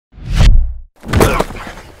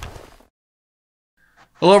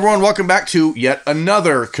Hello, everyone. Welcome back to yet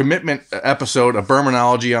another commitment episode of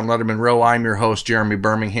Birminology on Lettermen Row. I'm your host, Jeremy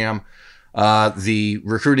Birmingham. The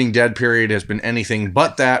recruiting dead period has been anything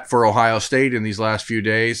but that for Ohio State in these last few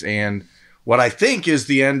days. And what I think is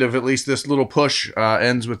the end of at least this little push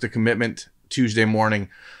ends with the commitment Tuesday morning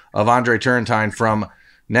of Andre Turrentine from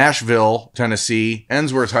Nashville, Tennessee,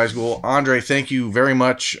 Ensworth High School. Andre, thank you very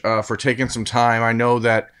much for taking some time. I know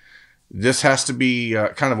that this has to be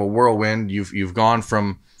kind of a whirlwind. You've gone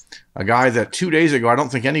from a guy that 2 days ago, I don't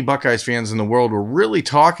think any Buckeyes fans in the world were really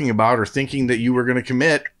talking about or thinking that you were going to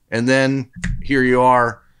commit. And then here you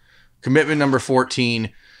are, commitment number 14,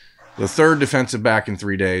 the third defensive back in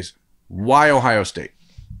 3 days. Why Ohio State?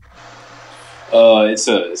 It's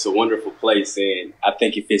a wonderful place, and I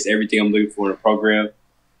think it fits everything I'm looking for in a program.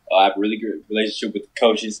 I have a really good relationship with the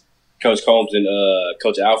coaches, Coach Combs and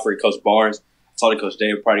Coach Alfred, Coach Barnes. I talked to Coach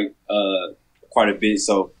Dave quite a bit,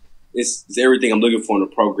 so it's everything I'm looking for in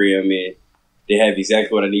the program, and they have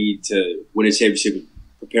exactly what I need to win a championship and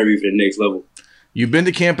prepare me for the next level. You've been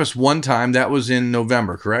to campus one time. That was in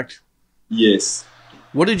November, correct? Yes.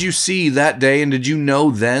 What did you see that day, and did you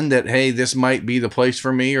know then that, hey, this might be the place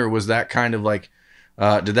for me, or was that kind of like,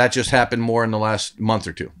 did that just happen more in the last month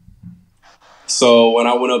or two? So when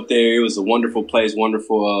I went up there, it was a wonderful place,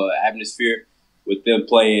 wonderful atmosphere with them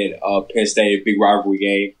playing Penn State, a big rivalry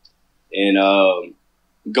game. And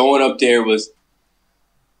going up there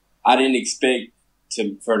I didn't expect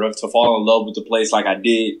to fall in love with the place like I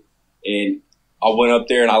did. And I went up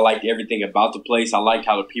there and I liked everything about the place. I liked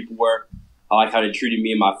how the people were. I liked how they treated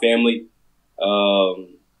me and my family.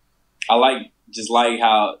 I like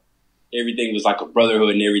how everything was like a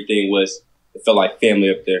brotherhood and it felt like family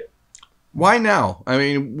up there. Why now? I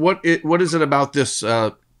mean, what is it about this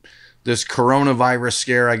this coronavirus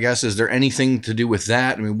scare, I guess? Is there anything to do with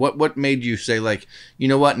that? I mean, what made you say, like, you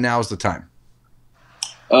know what, now's the time?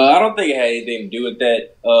 I don't think it had anything to do with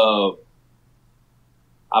that.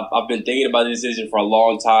 I've been thinking about this decision for a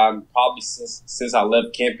long time, probably since I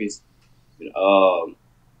left campus.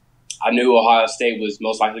 I knew Ohio State was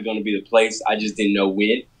most likely going to be the place. I just didn't know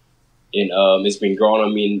when. And it's been growing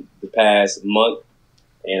on me in the past month.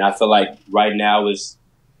 And I feel like right now it's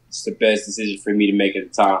the best decision for me to make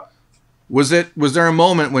at the time. Was there a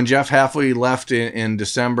moment when Jeff Hafley left in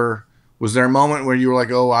December? Was there a moment where you were like,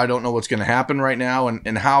 oh, I don't know what's going to happen right now?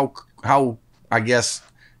 And how I guess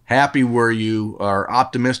happy were you or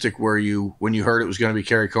optimistic were you when you heard it was going to be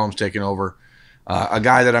Kerry Combs taking over, a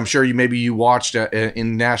guy that I'm sure you watched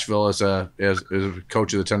in Nashville as a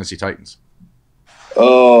coach of the Tennessee Titans?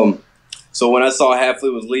 So when I saw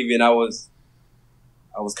Hafley was leaving, I was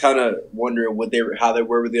kind of wondering how they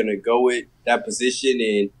were going to go with that position.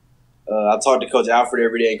 And I talked to Coach Alfred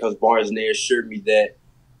every day and Coach Barnes, and they assured me that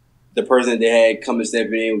the person that they had come and step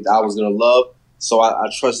in, I was going to love. So I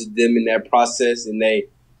trusted them in that process, and they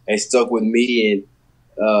stuck with me.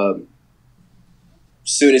 And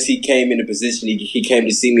as soon as he came into position, he came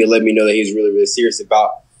to see me and let me know that he was really, really serious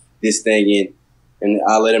about this thing. And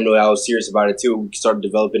I let him know that I was serious about it too. We started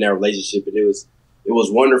developing that relationship, and it was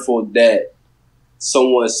wonderful that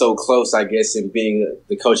someone so close, I guess, in being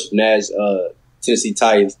the coach of Tennessee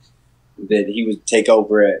Titans, that he would take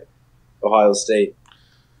over at Ohio State.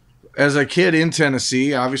 As a kid in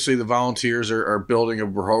Tennessee, obviously the Volunteers are building a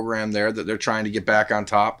program there that they're trying to get back on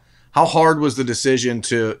top. How hard was the decision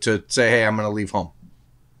to say, hey, I'm going to leave home?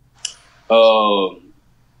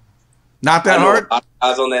 Not that hard? I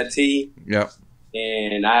was on that team. Yep.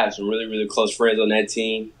 And I had some really, really close friends on that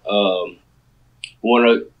team. One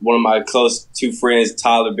of my close two friends,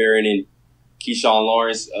 Tyler Barron and Keyshawn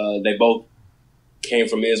Lawrence, they both came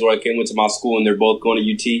from Ensworth, went to my school, and they're both going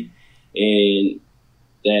to UT. And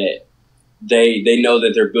that they know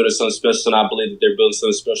that they're building something special, and I believe that they're building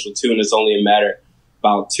something special too. And it's only a matter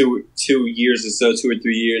about two years or so, 2 or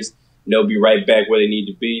 3 years, and they'll be right back where they need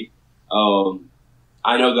to be.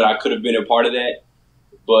 I know that I could have been a part of that,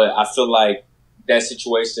 but I feel like that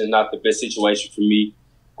situation is not the best situation for me.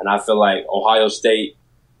 And I feel like Ohio State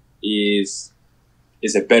is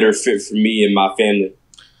a better fit for me and my family.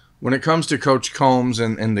 When it comes to Coach Combs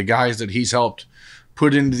and the guys that he's helped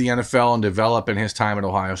put into the NFL and develop in his time at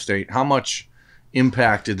Ohio State, how much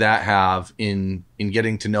impact did that have in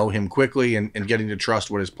getting to know him quickly and getting to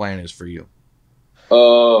trust what his plan is for you?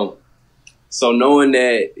 So knowing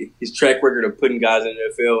that his track record of putting guys in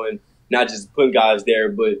the NFL, and not just putting guys there,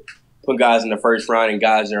 but putting guys in the first round and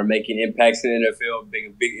guys that are making impacts in the NFL,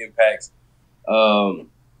 big impacts.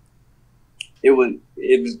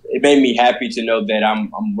 It made me happy to know that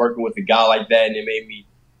I'm working with a guy like that, and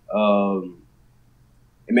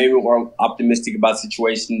it it made me more optimistic about the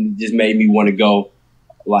situation. It just made me want to go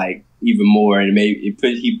like even more, and he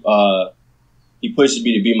pushes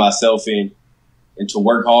me to be myself and to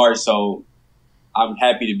work hard. So I'm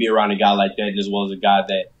happy to be around a guy like that, as well as a guy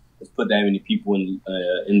that has put that many people in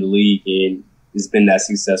the league and has been that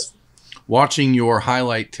successful. Watching your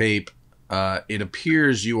highlight tape, it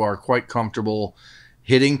appears you are quite comfortable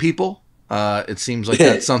hitting people. It seems like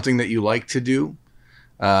that's something that you like to do.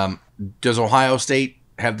 Does Ohio State,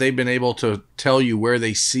 have they been able to tell you where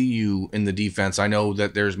they see you in the defense? I know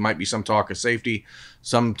that there's might be some talk of safety,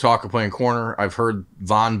 some talk of playing corner. I've heard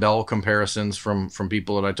Von Bell comparisons from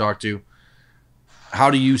people that I talked to. How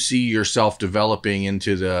do you see yourself developing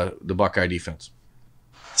into the Buckeye defense?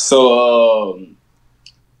 So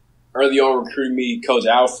early on recruiting me, Coach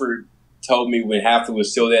Alford told me when Halfley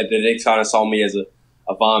was still there that they kind of saw me as a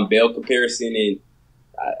Von Bell comparison, and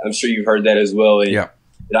I'm sure you've heard that as well. And yeah.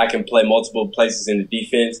 That I can play multiple places in the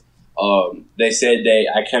defense. They said that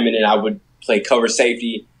I come in and I would play cover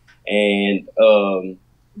safety, and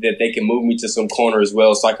that they can move me to some corner as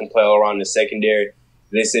well, so I can play all around the secondary.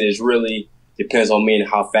 They said it really depends on me and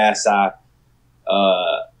how fast how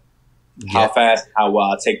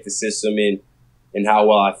well I take the system in, and how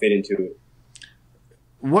well I fit into it.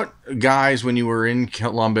 What guys, when you were in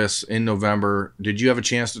Columbus in November, did you have a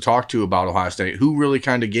chance to talk to about Ohio State? Who really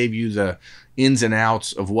kind of gave you the ins and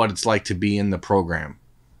outs of what it's like to be in the program?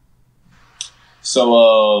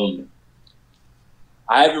 So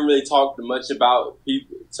I haven't really talked much about the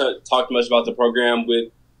program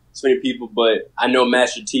with so many people, but I know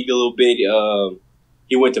Master Teague a little bit.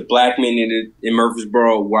 He went to Blackman in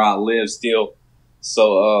Murfreesboro, where I live still.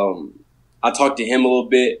 So I talked to him a little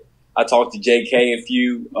bit. I talked to JK a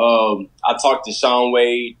few. I talked to Sean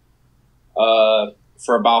Wade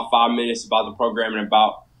for about 5 minutes about the program and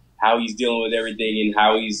about how he's dealing with everything and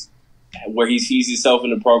where he sees himself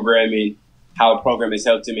in the program and how the program has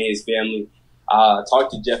helped him and his family. I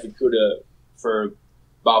talked to Jeff Ikuda for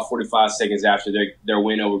about 45 seconds after their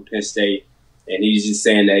win over Penn State, and he's just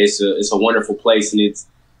saying that it's a wonderful place, and it's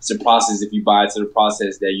a process. If you buy into the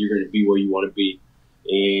process, that you're going to be where you want to be.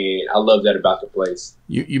 And I love that about the place.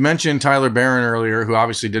 You mentioned Tyler Barron earlier, who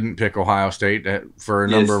obviously didn't pick Ohio State for a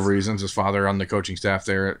number of reasons. His father on the coaching staff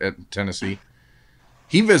there at Tennessee.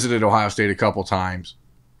 He visited Ohio State a couple times.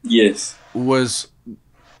 Yes.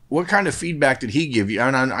 What kind of feedback did he give you?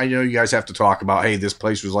 And I know you guys have to talk about, hey, this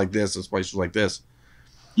place was like this place was like this.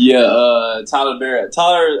 Yeah, Tyler Barron.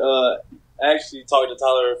 I actually talked to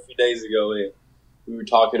Tyler a few days ago, and we were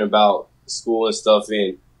talking about school and stuff,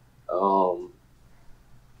 and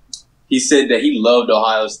he said that he loved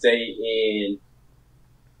Ohio State, and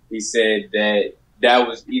he said that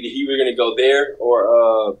was either he was going to go there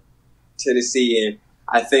or Tennessee. And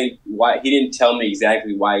I think why he didn't tell me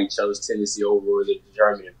exactly why he chose Tennessee over the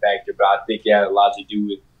determining factor, but I think it had a lot to do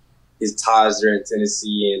with his ties there in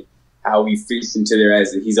Tennessee and how he fits into there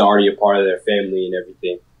as he's already a part of their family and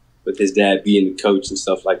everything, with his dad being the coach and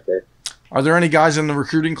stuff like that. Are there any guys in the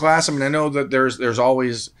recruiting class? I mean, I know that there's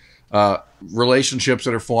always relationships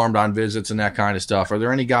that are formed on visits and that kind of stuff. Are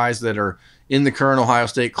there any guys that are in the current Ohio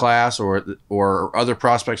State class or other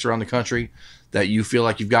prospects around the country that you feel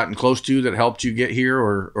like you've gotten close to that helped you get here,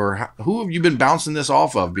 or who have you been bouncing this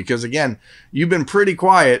off of? Because again, you've been pretty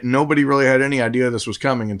quiet. Nobody really had any idea this was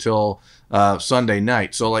coming until Sunday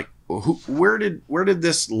night. So like, where did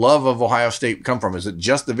this love of Ohio State come from? Is it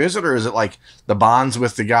just the visit, or is it like the bonds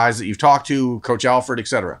with the guys that you've talked to, Coach Alford,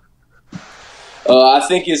 etc.? I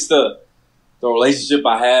think it's the relationship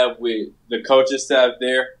I have with the coaching staff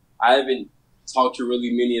there. I haven't talked to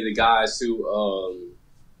really many of the guys who are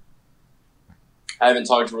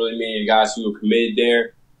committed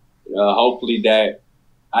there. Hopefully that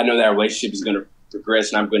I know that relationship is going to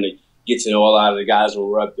progress, and I'm going to get to know a lot of the guys when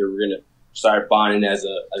we're up there. We're going to start bonding as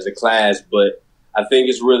a class. But I think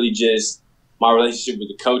it's really just my relationship with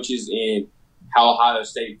the coaches and how Ohio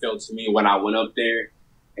State felt to me when I went up there,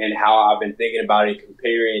 and how I've been thinking about it,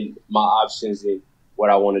 comparing my options and what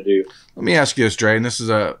I want to do. Let me ask you this, Dre, and this is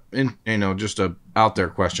just a out there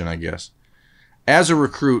question, I guess. As a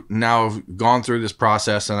recruit, now I've gone through this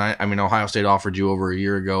process, and I mean, Ohio State offered you over a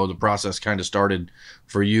year ago. The process kind of started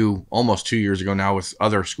for you almost 2 years ago now with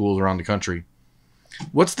other schools around the country.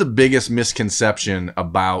 What's the biggest misconception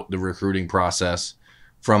about the recruiting process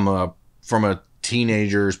from a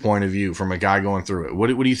teenager's point of view, from a guy going through it? What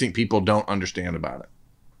do you think people don't understand about it?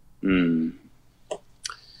 From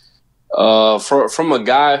a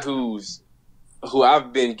guy who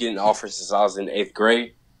I've been getting offers since I was in 8th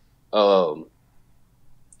grade,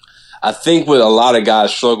 I think what a lot of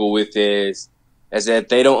guys struggle with is that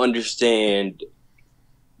they don't understand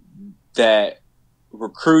that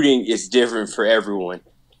recruiting is different for everyone,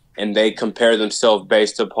 and they compare themselves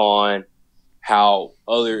based upon how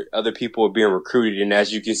other people are being recruited. And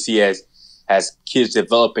as you can see, as kids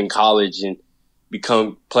develop in college and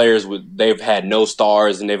become players they've had no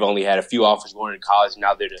stars and they've only had a few offers going to college.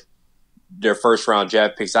 Now they're first round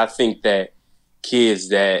draft picks. I think that kids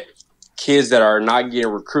that are not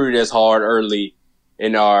getting recruited as hard early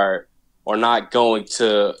and are not going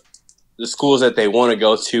to the schools that they want to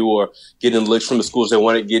go to or getting looks from the schools they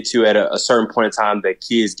want to get to at a certain point in time, that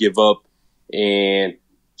kids give up and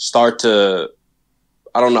start to,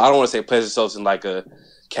 I don't want to say place themselves in like a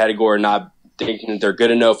category not thinking that they're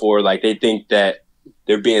good enough, or like they think that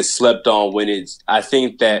they're being slept on, when I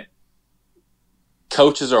think that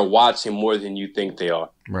coaches are watching more than you think they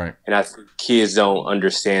are. Right. And I think kids don't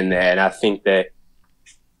understand that. And I think that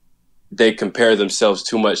they compare themselves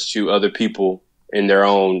too much to other people in their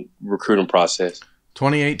own recruiting process.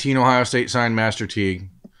 2018, Ohio State signed Master Teague.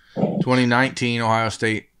 2019, Ohio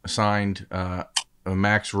State signed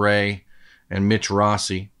Max Ray and Mitch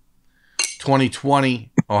Rossi.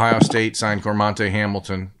 2020, Ohio State signed Cormonte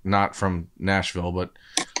Hamilton, not from Nashville, but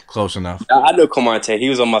close enough. I know Cormonte. He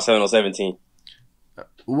was on my 707 team.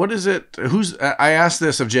 What is it? I asked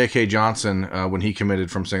this of J.K. Johnson when he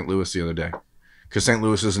committed from St. Louis the other day, because St.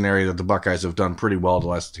 Louis is an area that the Buckeyes have done pretty well the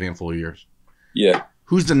last handful of years. Yeah.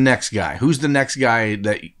 Who's the next guy? Who's the next guy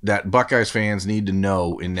that Buckeyes fans need to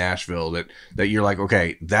know in Nashville that you're like,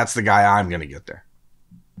 okay, that's the guy I'm going to get there?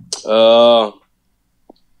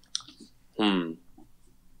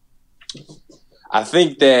 I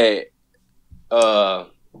think that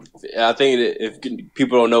if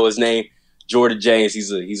people don't know his name, Jordan James,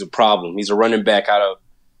 he's a problem. He's a running back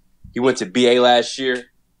he went to BA last year.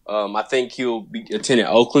 I think he'll be attending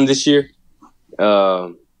Oakland this year.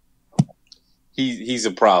 He's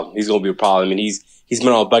a problem. He's going to be a problem, and he's been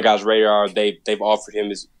on Buckeyes' radar. They've offered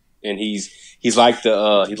him and he's liked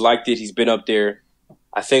it. He's been up there,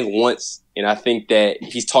 I think, once, and I think that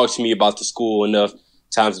he's talked to me about the school enough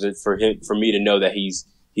times for me to know that he's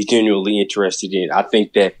genuinely interested in it. I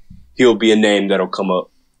think that he'll be a name that'll come up.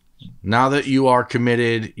 Now that you are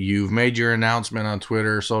committed, you've made your announcement on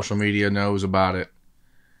Twitter, social media knows about it.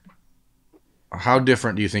 How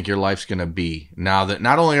different do you think your life's going to be now that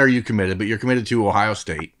not only are you committed, but you're committed to Ohio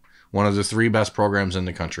State, one of the 3 best programs in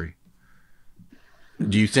the country?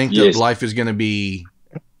 Do you think that life is going to be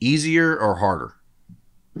easier or harder?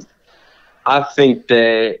 I think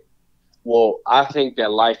that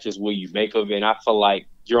life is what you make of it. And I feel like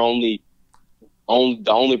the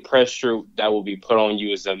only pressure that will be put on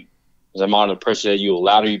you is the amount of pressure that you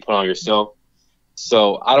allow to be put on yourself.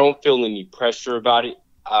 So I don't feel any pressure about it.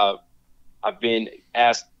 I've been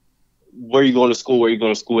asked, where are you going to school? Where are you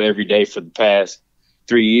going to school every day for the past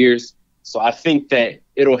 3 years? So I think that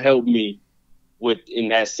it'll help me in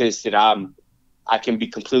that sense that I can be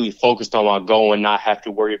completely focused on my goal and not have to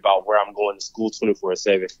worry about where I'm going to school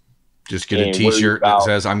 24/7. Just get a T-shirt that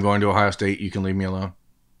says, I'm going to Ohio State. You can leave me alone.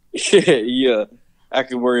 Yeah. I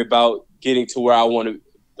can worry about getting to where I want to.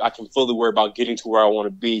 I can fully worry about getting to where I want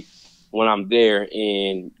to be when I'm there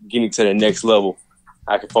and getting to the next level.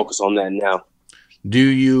 I can focus on that now. Do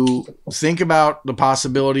you think about the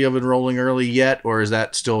possibility of enrolling early yet, or is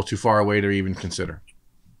that still too far away to even consider?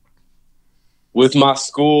 With my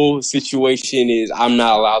school situation is I'm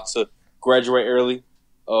not allowed to graduate early,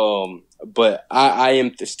 but I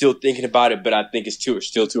am still thinking about it, but I think it's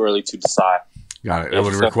still too early to decide. Got it. That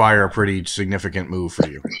would require a pretty significant move for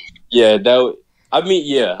you. Yeah,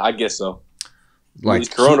 I guess so. Like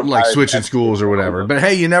switching schools or whatever. But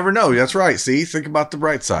hey, you never know. That's right. See, think about the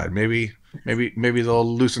bright side. Maybe they'll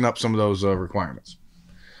loosen up some of those requirements.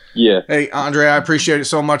 Yeah. Hey, Andre, I appreciate it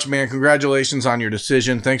so much, man. Congratulations on your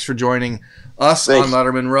decision. Thanks for joining us on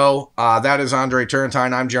Lettermen Row. That is Andre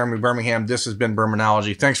Turrentine. I'm Jeremy Birmingham. This has been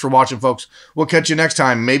Birminology. Thanks for watching, folks. We'll catch you next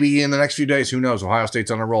time. Maybe in the next few days. Who knows? Ohio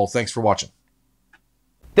State's on a roll. Thanks for watching.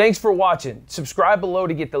 Thanks for watching. Subscribe below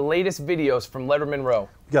to get the latest videos from Lettermen Row.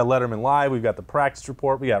 We got Letterman Live, we've got the practice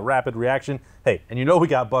report, we got rapid reaction. Hey, and you know we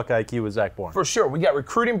got Buck IQ with Zach Bourne. For sure. We got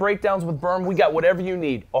recruiting breakdowns with Berm. We got whatever you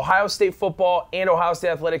need. Ohio State football and Ohio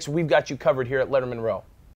State athletics, we've got you covered here at Lettermen Row.